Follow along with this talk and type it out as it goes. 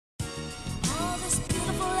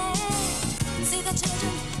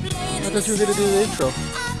thought you were gonna do the intro.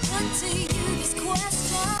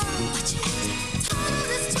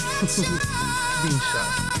 Being shy.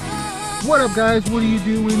 What up, guys? What are you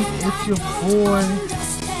doing? It's your boy.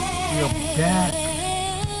 We are back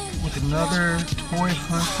with another toy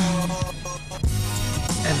hunting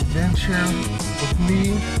adventure with me.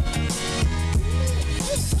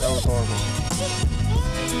 That was horrible.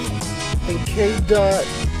 And K Dot.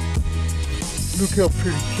 Look how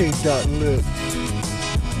pretty K Dot looks.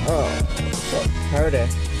 Oh, what's up, party?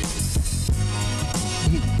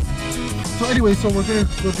 So anyway, so we're gonna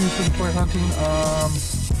go do some toy hunting.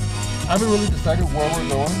 I haven't really decided where we're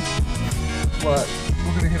going, but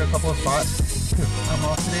we're gonna hit a couple of spots because I'm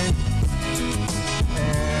off today.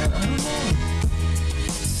 And I don't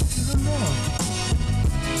know.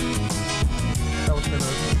 That was kind of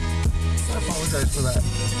ugly. I apologize for that.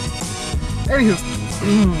 Anywho,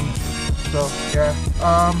 so yeah,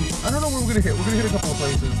 I don't know where we're gonna hit. We're gonna hit a couple of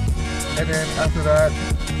places, and then after that,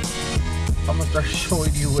 I'm gonna start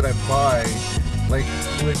showing you what I buy, like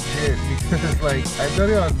legit, because like I've done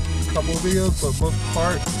it on a couple of videos, but most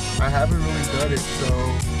part I haven't really done it. So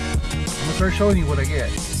I'm gonna start showing you what I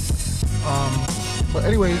get. But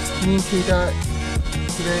anyways, me and K-Dot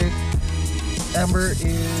today. Amber is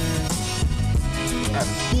at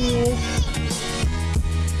school,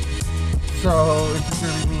 so it's just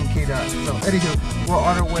gonna be me and K-Dot. So anywho, we're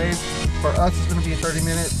on our way. For us, it's gonna be 30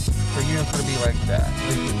 minutes. For you, it's gonna be like that,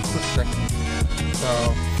 like a quick second. So,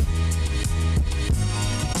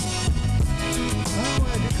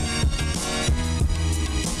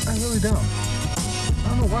 I really don't. I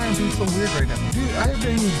don't know why I'm being so weird right now. Dude, I have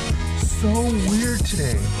been so weird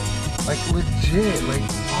today. Like legit, like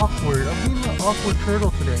awkward. I'm being an awkward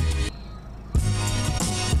turtle today.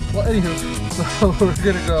 Well, anywho, so we're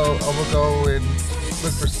gonna go, I'm gonna go and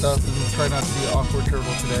look for stuff and try not to be an awkward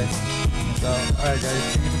turtle today. So, alright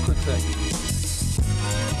guys, give me a quick sec.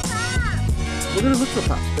 We're gonna look for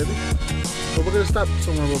pops, baby. But we're gonna stop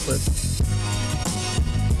somewhere real quick.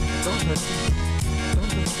 Don't touch me. Don't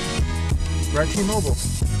touch me. We're at T-Mobile.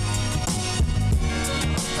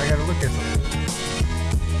 I gotta look at something.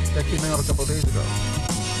 That came out a couple days ago.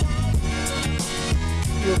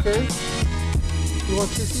 You okay? You want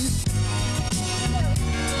kisses?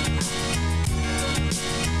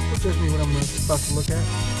 Don't judge me what I'm about to look at.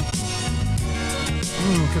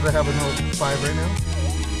 Because I have a Note 5 right now.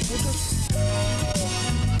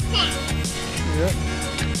 Yep.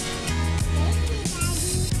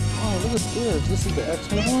 Oh, look at this. This is the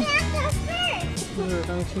X-Men one. These are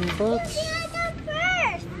 19 bucks.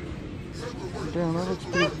 Damn, that looks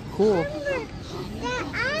pretty cool.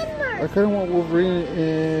 I kind of want Wolverine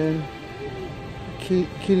and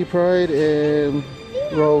Kitty Pryde and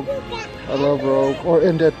Rogue. I love Rogue.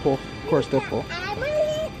 And Deadpool. Of course, Deadpool.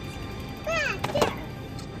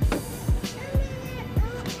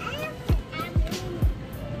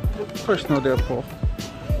 Of course, no Deadpool.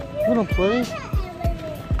 We don't play.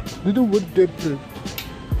 We do with Deadpool.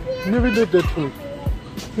 Never did Deadpool.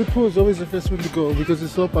 Deadpool is always the first one to go because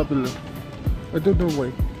it's so popular. I don't know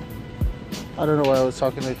why. I don't know why I was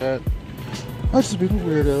talking like that. I just being a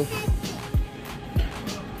weirdo.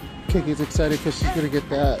 Kiki's excited because she's gonna get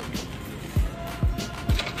that.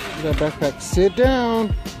 That backpack. Sit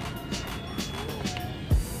down.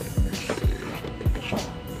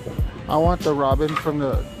 I want the Robin from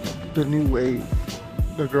the new wave.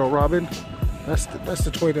 The girl Robin. That's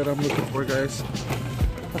the toy that I'm looking for, guys.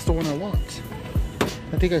 That's the one I want.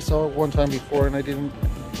 I think I saw it one time before and I didn't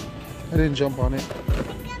jump on it.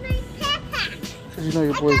 Cause you know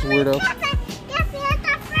your boy's weirdo.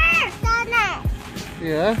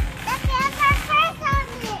 Yeah?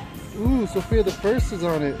 Ooh, Sophia the First is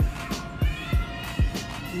on it.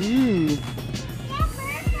 Ooh.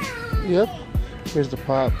 Yep. Here's the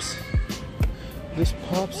pops. These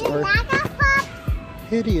pops are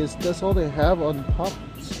hideous. That's all they have on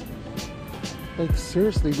pops. Like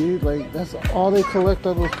seriously, dude. Like that's all they collect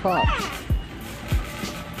on those pops.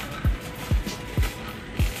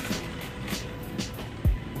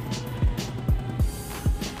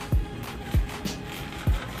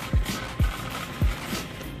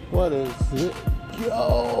 What is it?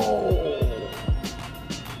 Yo!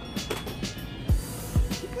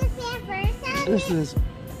 This is,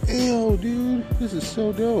 ew, dude. This is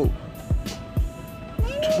so dope.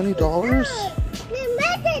 $20?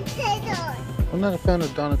 I'm not a fan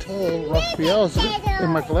of Donatello. Raphael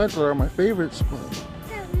and Michelangelo are my favorites, but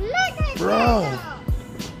bro,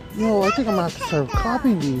 yo, I think I'm gonna have to start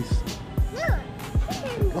copying these.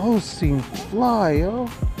 Those seem fly, yo.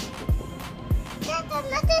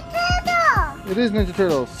 It is Ninja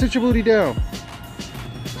Turtle. Sit your booty down.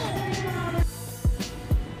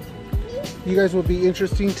 You guys will be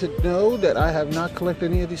interesting to know that I have not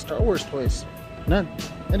collected any of these Star Wars toys. None.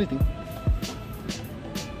 Anything.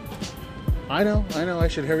 I know, I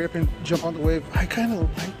should hurry up and jump on the wave. I kind of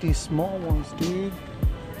like these small ones, dude.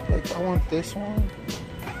 Like, I want this one.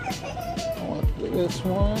 I want this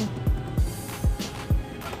one.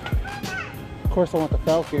 Of course, I want the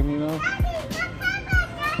Falcon, you know.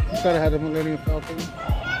 You gotta have the Millennium Falcon.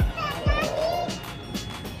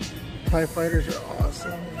 TIE Fighters are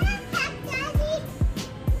awesome.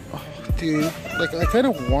 Oh, dude, like, I kind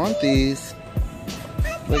of want these.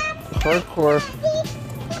 Like, hardcore.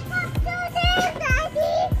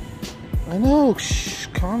 I know, shh,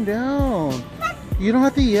 calm down. You don't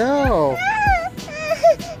have to yell.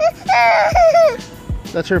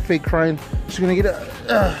 That's her fake crying. She's gonna get a,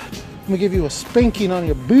 I'm gonna give you a spanking on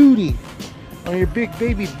your booty. On your big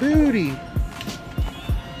baby booty.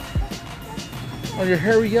 On your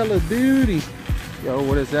hairy yellow booty. Yo,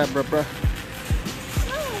 what is that, bruh?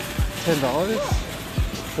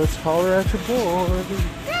 $10? Let's holler at your boy.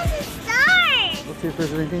 There's a star. Let's see if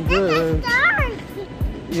there's anything good. There's a star.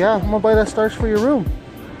 Yeah, I'm gonna buy that stars for your room.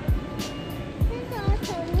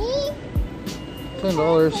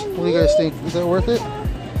 $10. What do you guys think? Is that worth it?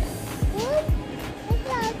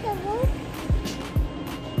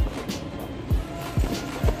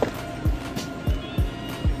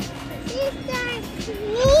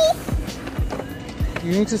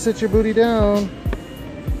 You need to sit your booty down.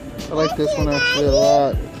 I like this one actually a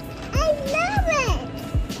lot. I love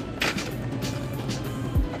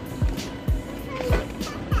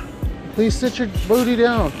it. Please sit your booty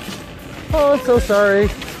down. Oh, I'm so sorry.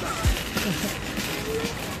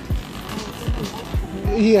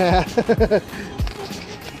 Yeah.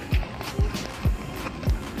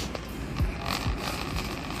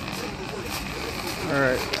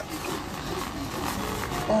 Alright.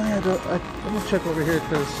 Oh yeah, let me check over here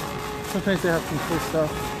because sometimes they have some cool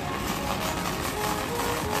stuff.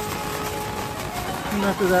 And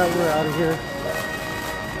after that, we're out of here.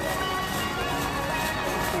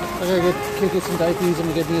 I gotta get some diapers. I'm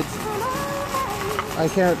gonna get me. I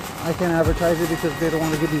can't advertise it because they don't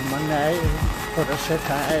want to give me money for the shit.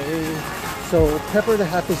 So Pepper that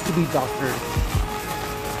happens to be doctored.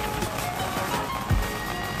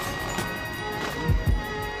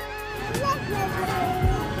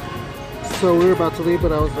 So we were about to leave,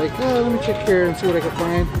 but I was like, oh, let me check here and see what I can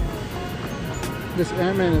find. This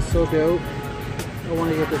Ant-Man is so dope. I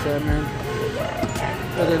want to get this Ant-Man.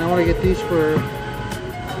 And then I want to get these for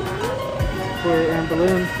Anne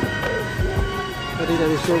Balloon. I think that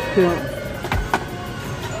is so cute.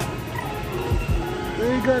 They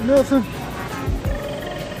ain't got nothing.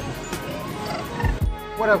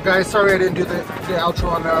 What up, guys? Sorry I didn't do the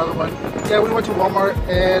outro on the other one. Yeah, we went to Walmart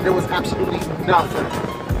and there was absolutely nothing.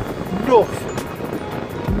 Nothing.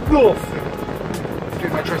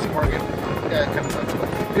 Dude, my Tracy Morgan. Yeah, it kind of sucks.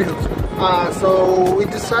 Anyways, so we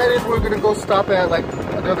decided we're gonna go stop at like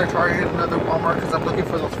another Target, another Walmart, because I'm looking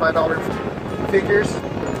for those $5 figures.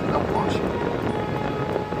 I'm watching. $5.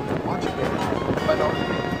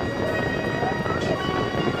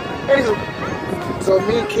 Anywho, so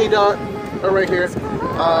me and K-Dot are right here.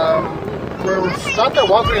 We're stopped at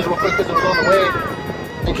Walgreens real quick because it was on the way.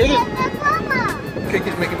 And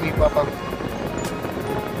Kate's making me papa.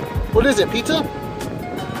 What is it, pizza?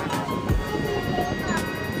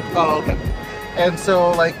 Oh, okay. And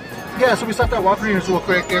so, like, yeah, so we stopped at Walgreens real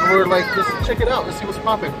quick and we're like, let's check it out, let's see what's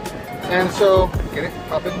popping. And so, get it?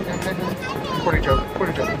 Popping? Quarter joke.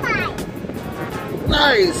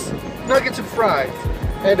 Nice! Nuggets and fries.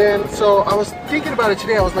 And then, so I was thinking about it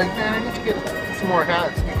today. I was like, man, I need to get some more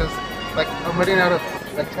hats because, like, I'm running out of,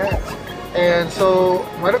 like, hats. And so,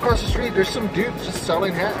 right across the street, there's some dudes just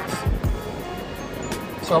selling hats.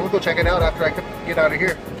 So I'm gonna go check it out after I get out of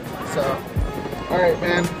here. So, alright,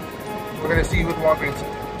 man. We're gonna see you with Walgreens.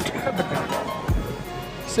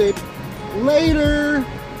 Say later!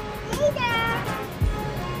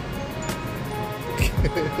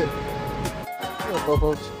 Hello,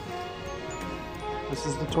 Bobos. This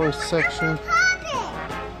is the toy section. I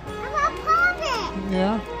want Pop It.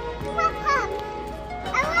 Yeah? I want Pop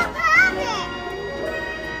It.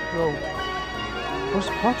 Yo, where's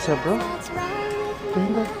the Pops at, bro? They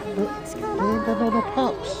ain't got no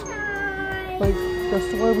Pops. Like, that's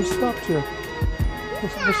why we stopped here.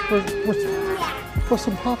 For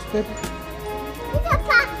some Pops, baby. There's a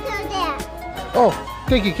Pops there. Oh,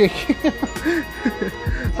 thank you, Kiki.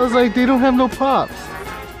 I was like, they don't have no Pops.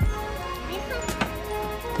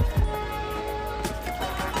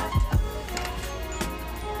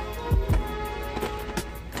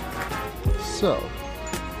 So,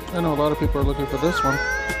 I know a lot of people are looking for this one.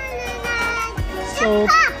 So,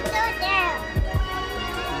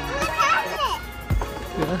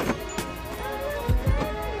 Yeah.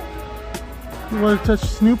 You want to touch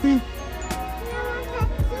Snoopy?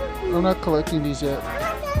 I'm not collecting these yet.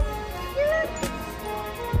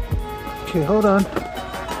 Okay, hold on.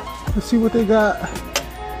 Let's see what they got.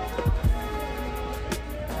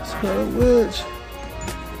 Scarlet Witch,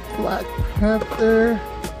 Black Panther,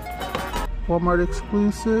 Walmart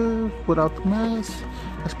exclusive without the mask.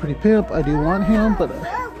 That's pretty pimp. I do want him, but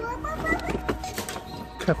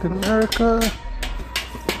Captain America.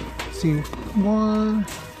 Let's see, 1,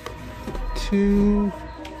 2.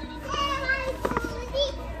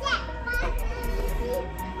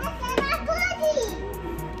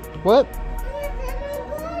 What?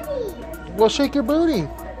 Well, shake your booty.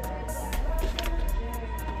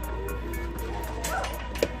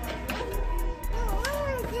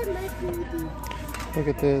 Look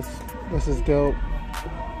at this. This is dope.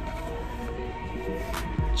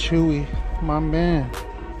 Chewy, my man.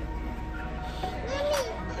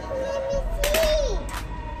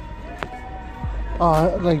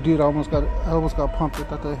 Oh, like, dude, I almost got pumped. I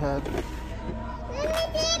thought they had.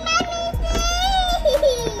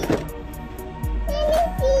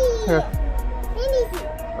 Here.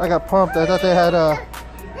 I got pumped. I thought they had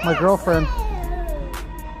my girlfriend.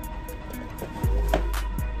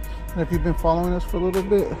 And if you've been following us for a little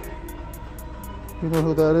bit, you know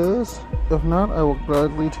who that is. If not, I will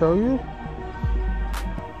gladly tell you.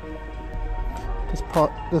 This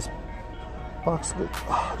box.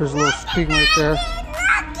 Oh, there's a little string right there.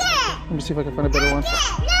 Let me see if I can find a better one.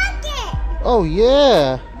 Oh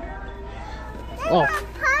yeah. Oh,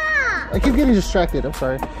 I keep getting distracted. I'm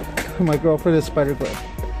sorry. My girlfriend is Spider Glove.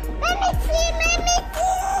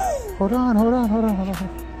 Hold on.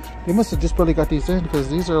 They must have just barely got these in because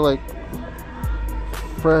these are like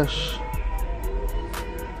fresh.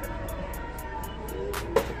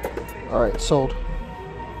 Alright, sold.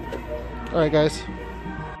 Alright, guys.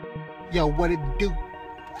 Yo, what it do?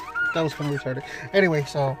 That was kind of retarded. Anyway,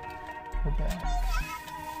 so we're back.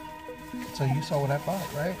 So you saw what I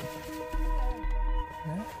bought, right?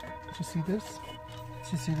 Yeah? Did you see this?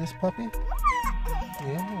 Did you see this puppy?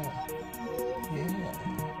 Yeah.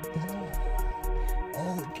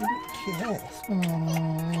 Oh, give me a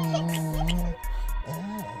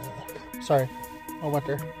kiss. Sorry, I went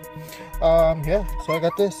there. Yeah, so I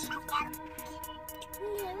got this.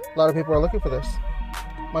 A lot of people are looking for this.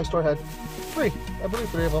 My store had 3, I believe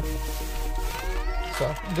 3 of them.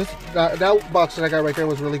 So that box that I got right there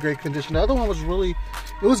was really great condition. The other one was really,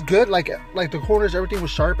 it was good. Like the corners, everything was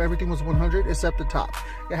sharp. Everything was 100 except the top.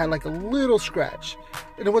 It had like a little scratch,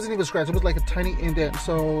 and it wasn't even a scratch. It was like a tiny indent.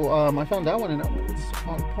 So I found that one, and it's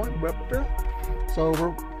on point, bro. So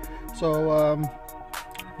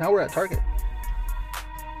now we're at Target.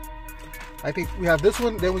 I think we have this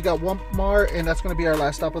one. Then we got Walmart, and that's gonna be our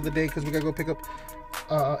last stop of the day because we gotta go pick up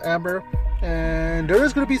Amber. And there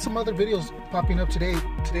is going to be some other videos popping up today.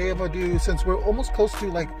 Today I'm going to do, since we're almost close to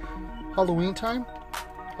like Halloween time,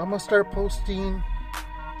 I'm going to start posting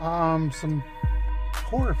some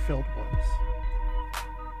horror filled ones.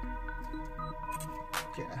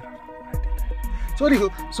 Yeah, I don't know why I did that. So anywho,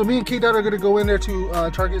 so me and K-Dot are going to go in there to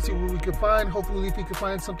Target, see what we can find. Hopefully we can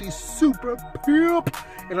find something super pimp.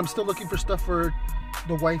 And I'm still looking for stuff for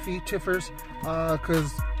the wifey, Tiffers,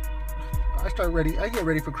 because I get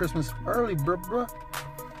ready for Christmas early, bruh.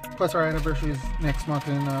 Plus our anniversary is next month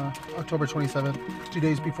in October 27th, 2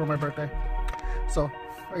 days before my birthday. So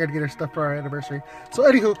I gotta get her stuff for our anniversary.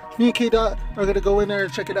 So anywho, me and K-Dot are gonna go in there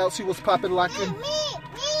and check it out, see what's popping, locking.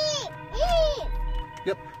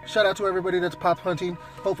 Yep, shout out to everybody that's pop hunting.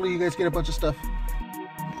 Hopefully you guys get a bunch of stuff.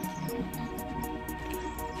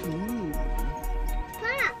 Ooh.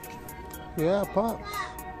 Pops. Yeah, pops.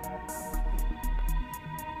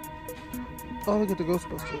 Oh, look at the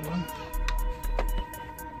Ghostbuster one.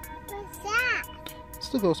 What's that? It's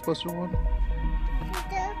the Ghostbuster one.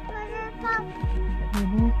 The Pop.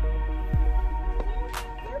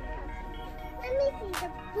 Let me see the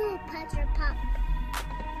Blue Putter Pop.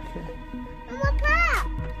 Okay. Mama Pop.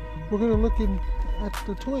 We're gonna look at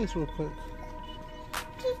the toys real quick.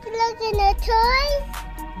 Just looking at toys.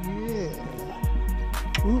 Yeah.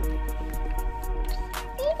 Ooh.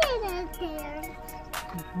 These are not there.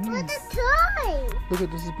 What a toy! Look at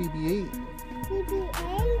this is BB-8.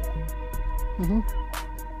 BB-8?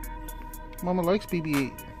 Mama likes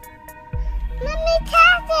BB-8. Let me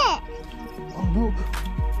test it! Oh no.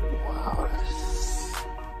 Wow, that's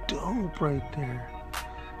dope right there.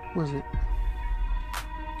 What is it?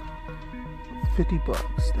 $50.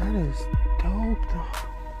 That is dope though.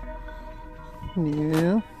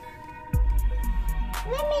 Yeah.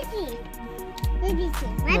 Let me see. Let me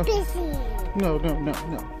see. Let me see. No.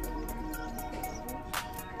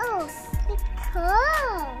 cool.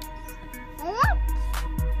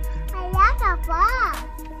 I like a bus.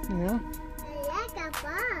 Yeah? I like a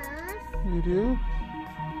bus. You do?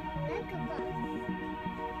 I like a bus.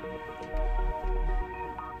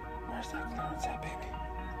 Where's that clearance at, baby?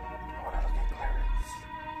 I want to look at clearance.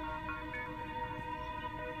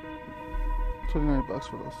 $29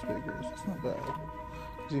 for those figures. It's not bad.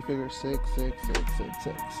 Because you figure 6, 6, 6, 6,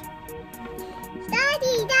 6.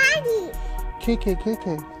 Daddy. KK.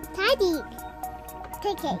 Daddy.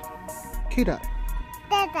 KK. Kira.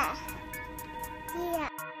 Dada. Yeah.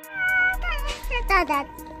 Dada.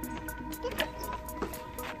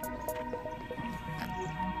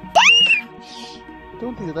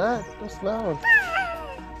 Don't do that. That's loud.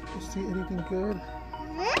 You see anything good?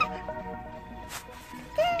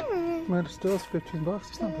 Man, still it's $15.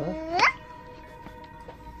 It's not bad.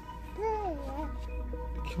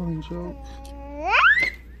 Killing Joke.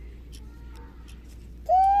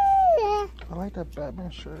 I like that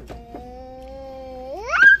Batman shirt.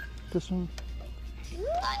 This one.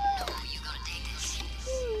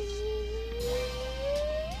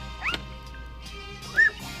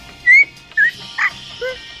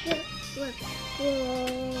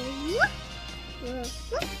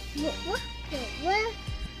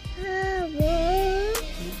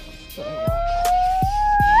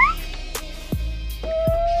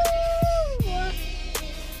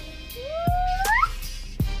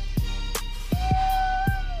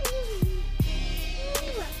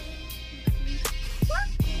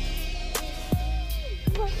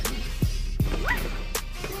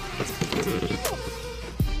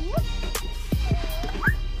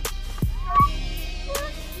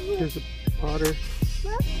 There's a Potter.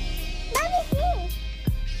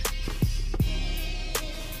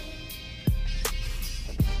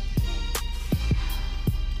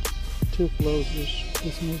 Too close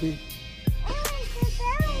this movie.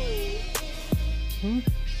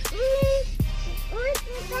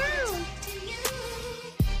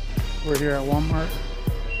 We're here at Walmart.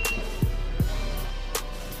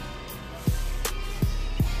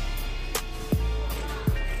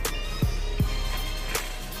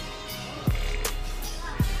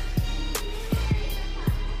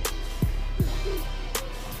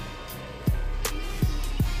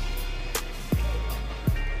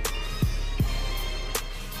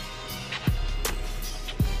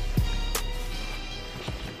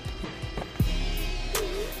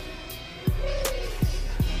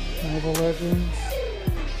 Marvel Legends.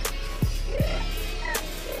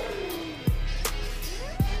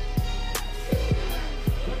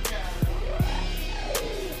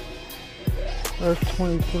 Earth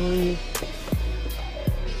 23.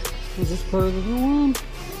 Is this part of the new one?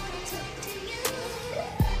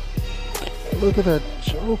 Look at that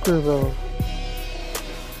Joker though.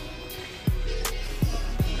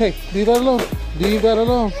 Hey, leave that alone. Leave that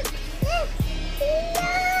alone.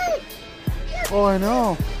 Oh, I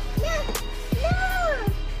know.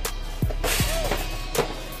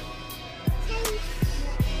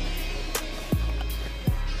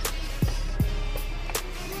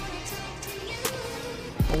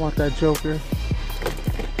 I want that Joker.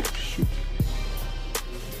 Shoot.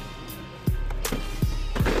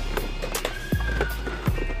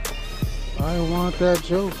 I want that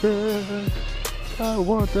Joker. I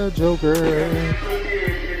want that Joker.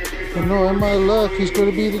 I know in my luck he's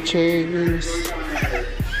gonna be the chase.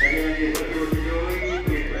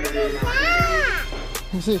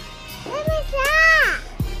 Let me see.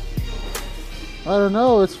 I don't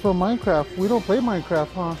know, it's from Minecraft. We don't play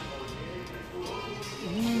Minecraft, huh?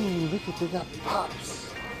 Ooh, look at they got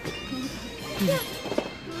pops. Yeah.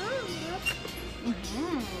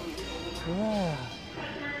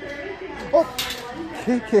 Oh,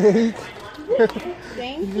 cake.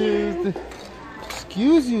 Thank you.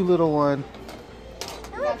 Excuse you, little one.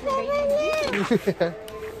 Yeah.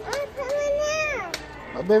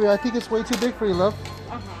 Baby, I think it's way too big for you, love.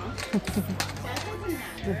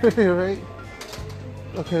 Right?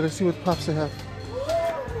 Okay, let's see what pops they have.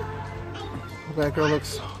 That girl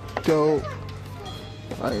looks dope.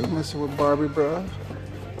 I ain't messing with Barbie, bro.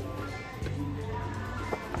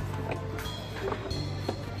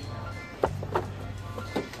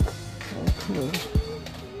 Okay.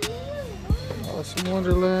 Alice in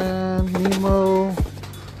Wonderland, Nemo.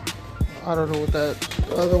 I don't know what that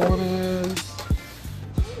other one is.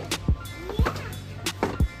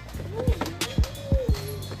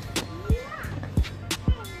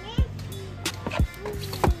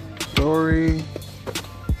 Dory.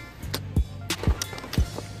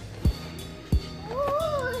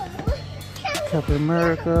 Captain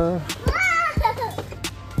America.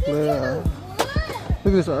 Yeah.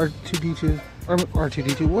 Look at this R2-D2.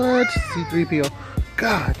 R2D2. What? C3PO.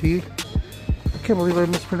 God, dude. I can't believe I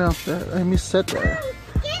mispronounced that. I missaid that.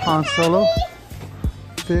 Han Solo.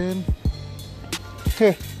 Finn.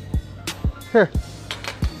 Here. Here.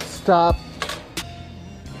 Stop.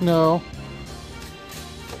 No.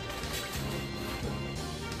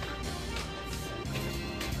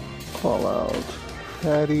 Call out.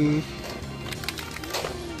 Patty.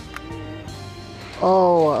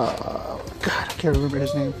 Oh, God, I can't remember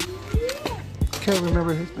his name. Can't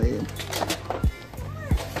remember his name.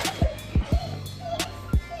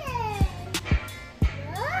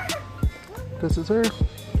 This is her.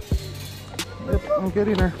 Yep, I'm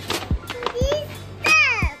getting her.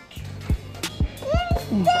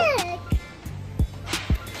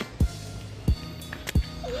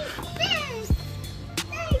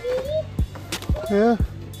 Yeah.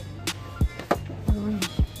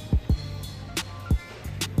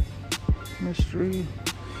 Mystery.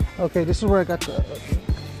 Okay, this is where I got the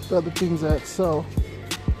other things at. So,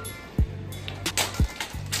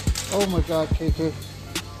 oh my God, KK.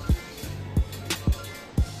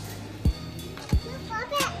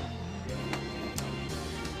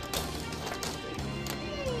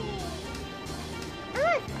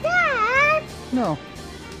 No.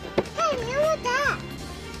 Hey, you want that?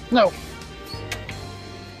 No.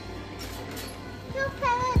 You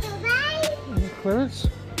put it away? Is it clearance?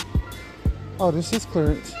 Oh, this is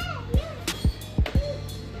clearance.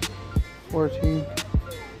 14.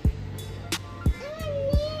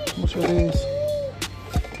 How much are these?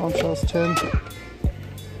 Bombshells 10.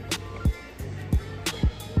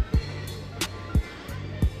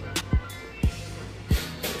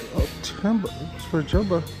 Oh, 10 bucks for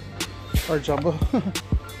Jumbo. Or Jumbo.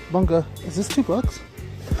 Bunga. Is this $2?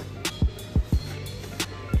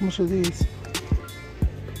 How much are these?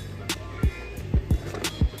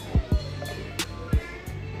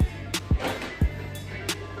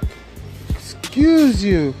 Excuse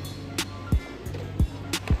you.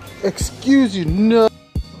 Excuse you. No.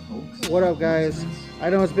 What up, guys? I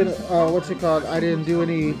know it's been what's it called? I didn't do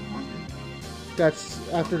any. That's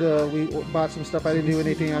after we bought some stuff. I didn't do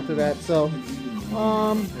anything after that. So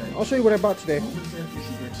I'll show you what I bought today.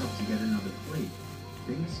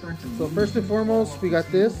 So first and foremost, we got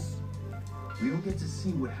this. We don't get to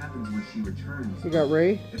see what happens when she returns. We got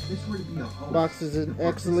Ray. If this were to be a hoax, Box is in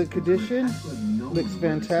excellent condition. Looks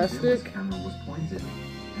fantastic.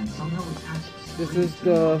 This is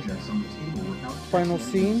the final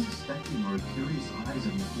scene.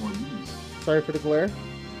 Sorry for the glare.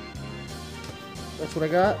 That's what I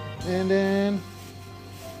got. And then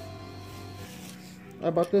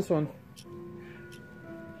I bought this one.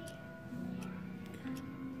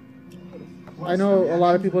 I know a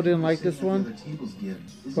lot of people didn't like this one,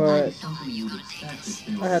 but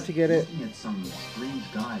I had to get it.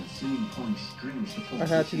 I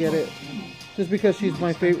had to get it just because she's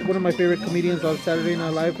my favorite, one of my favorite comedians on Saturday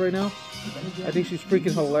Night Live right now. I think she's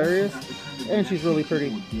freaking hilarious, and she's really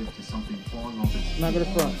pretty. Not gonna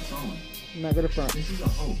front. Not gonna front.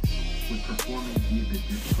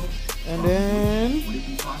 And then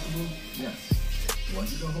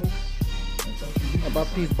I bought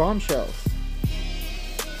these bombshells.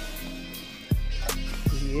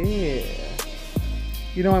 Yeah.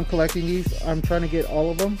 You know I'm collecting these. I'm trying to get all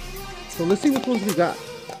of them. So let's see which ones we got.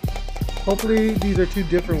 Hopefully these are two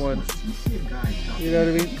different ones. You know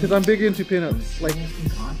what I mean? Because I'm big into pinups. Like,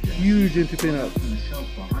 huge into pinups.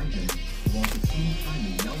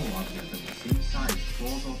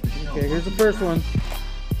 Okay, here's the first one.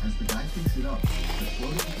 As the guy picks it up, the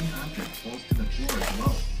floating pink object falls to the floor as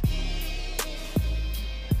well.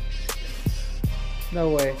 No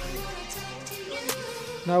way.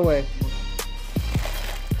 No way.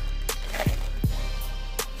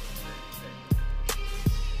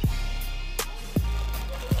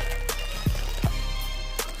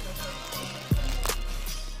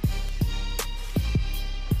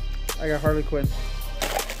 I got Harley Quinn.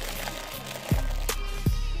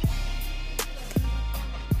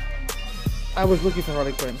 I was looking for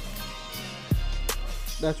Harley Quinn.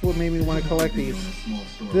 That's what made me want to collect these.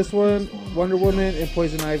 This one, Wonder Woman, and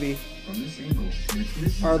Poison Ivy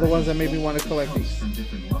are the ones that made me want to collect these.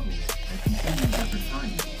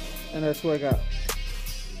 And that's what I got.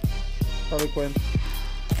 Harley Quinn.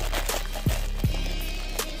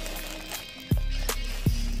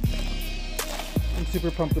 I'm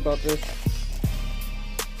super pumped about this.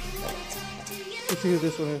 Let's see who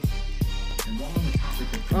this one is.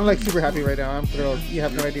 I'm like super happy right now. I'm thrilled. You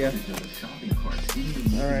have no idea.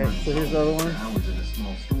 Alright, so here's the other one.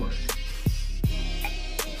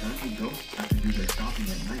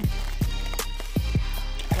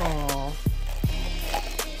 Aww.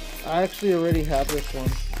 I actually already have this one.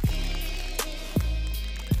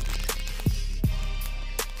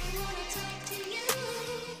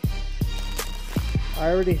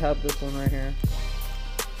 I already have this one right here.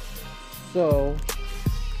 So,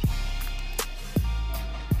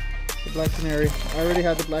 the Black Canary. I already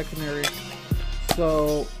have the Black Canary.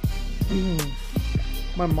 So,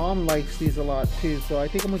 my mom likes these a lot too. So I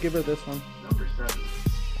think I'm gonna give her this one. Number 7.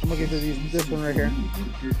 I'm gonna give her this one right here.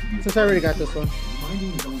 Since I already got this one.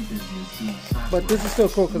 But this is still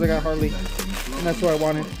cool because I got Harley, and that's what I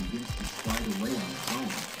wanted.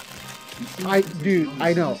 Dude,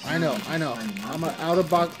 I know. I'm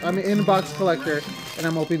an in-box collector, and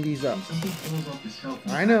I'm opening these up.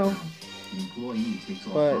 I know.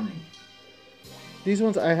 But these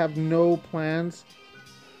ones I have no plans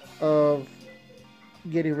of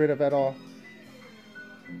getting rid of at all.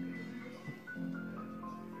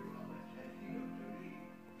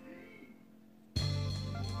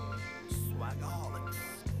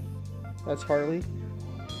 That's Harley.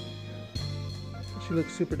 She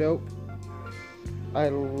looks super dope. I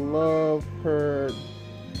love her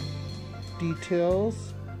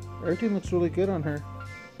details. Everything looks really good on her.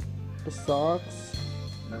 The socks.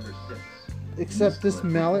 Number 6. Except this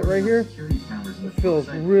mallet right here, it feels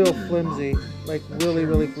real flimsy. Like really,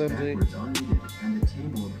 really flimsy. And the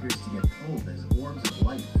table appears to get pulled as orbs of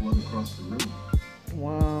light float across the room.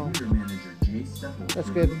 Wow. Manager Jay Steppel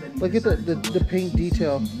That's good. Look at the paint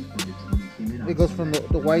detail. It goes from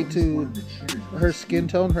the white to her skin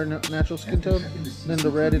tone, her natural skin tone, then the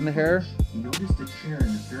red in the hair. He noticed a chair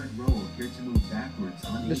in the third row appeared to move backwards.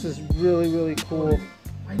 This is really, really cool.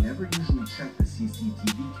 I never usually check the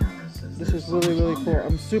CCTV cameras. This is really, really cool.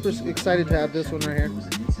 I'm super excited to have this one right here.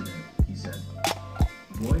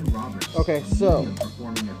 Okay, so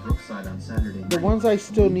the ones I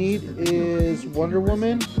still need is Wonder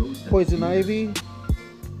Woman, Poison Ivy.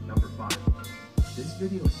 Number 5. This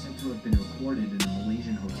video is said to have been recorded in a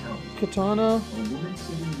Malaysian hotel. Katana, A woman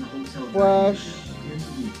sitting in the hotel Flash, appears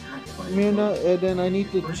to be attacked by Myrna, and then I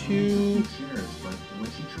need the two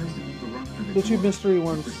mystery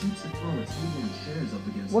ones.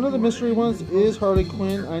 One of the mystery ones is Harley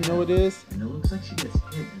Quinn. I know it is, And it looks like she gets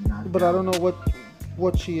hit and knocked but I don't know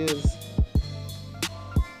what she is.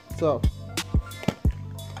 So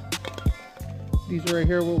these are right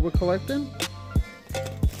here what we're collecting.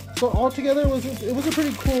 So altogether, it was a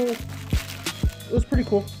pretty cool. It was pretty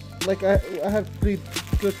cool. Like I had pretty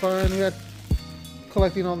good fun. We had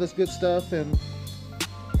collecting all this good stuff, and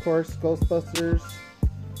of course Ghostbusters.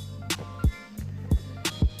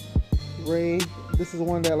 Ray. This is the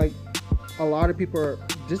one that like a lot of people are.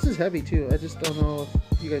 This is heavy too. I just don't know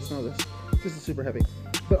if you guys know this. This is super heavy,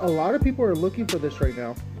 but a lot of people are looking for this right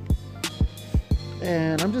now.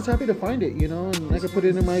 And I'm just happy to find it, you know, and I can put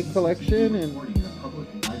it in my collection, and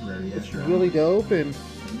it's really dope. And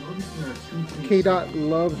K-Dot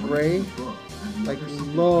loves Ray, like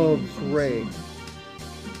loves Ray,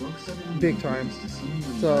 big time.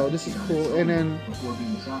 So this is cool. And then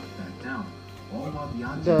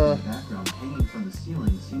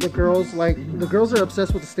the girls are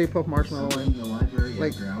obsessed with the Stay Puft Marshmallow Line.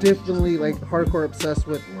 Like definitely like hardcore obsessed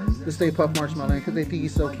with the Stay Puft Marshmallow Line because they think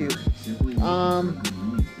he's so cute.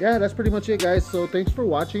 Yeah, that's pretty much it, guys. So thanks for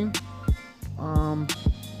watching.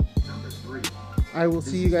 I will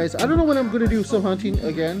see you guys. I don't know when I'm gonna do some hunting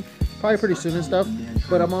again. Probably pretty soon and stuff.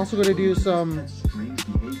 But I'm also gonna do some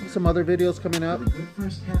other videos coming up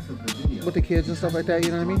with the kids and stuff like that.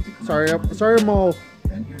 You know what I mean? Sorry, I'm all.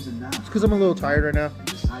 It's because I'm a little tired right now.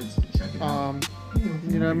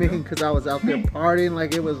 You know what I mean? Because I was out there partying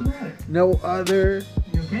like it was no other.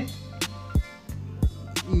 You okay?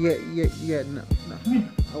 Yeah, no.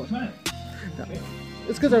 I was, no.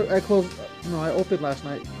 It's because I closed. No, I opened last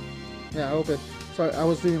night. Yeah, I opened. So I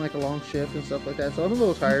was doing like a long shift and stuff like that. So I'm a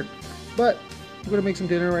little tired. But I'm gonna make some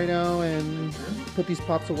dinner right now and put these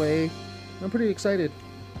pops away. I'm pretty excited.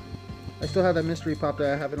 I still have that mystery pop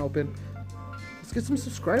that I haven't opened. Let's get some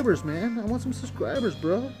subscribers, man. I want some subscribers,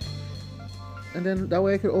 bro. And then that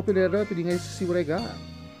way I can open it up and you guys can see what I got.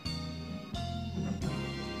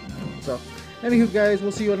 So, anywho, guys,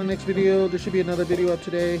 we'll see you on the next video. There should be another video up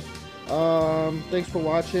today. Thanks for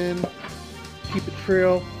watching. Keep it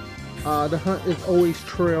trail. The hunt is always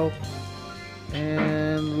trail.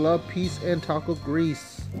 And love, peace, and taco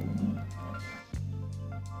grease.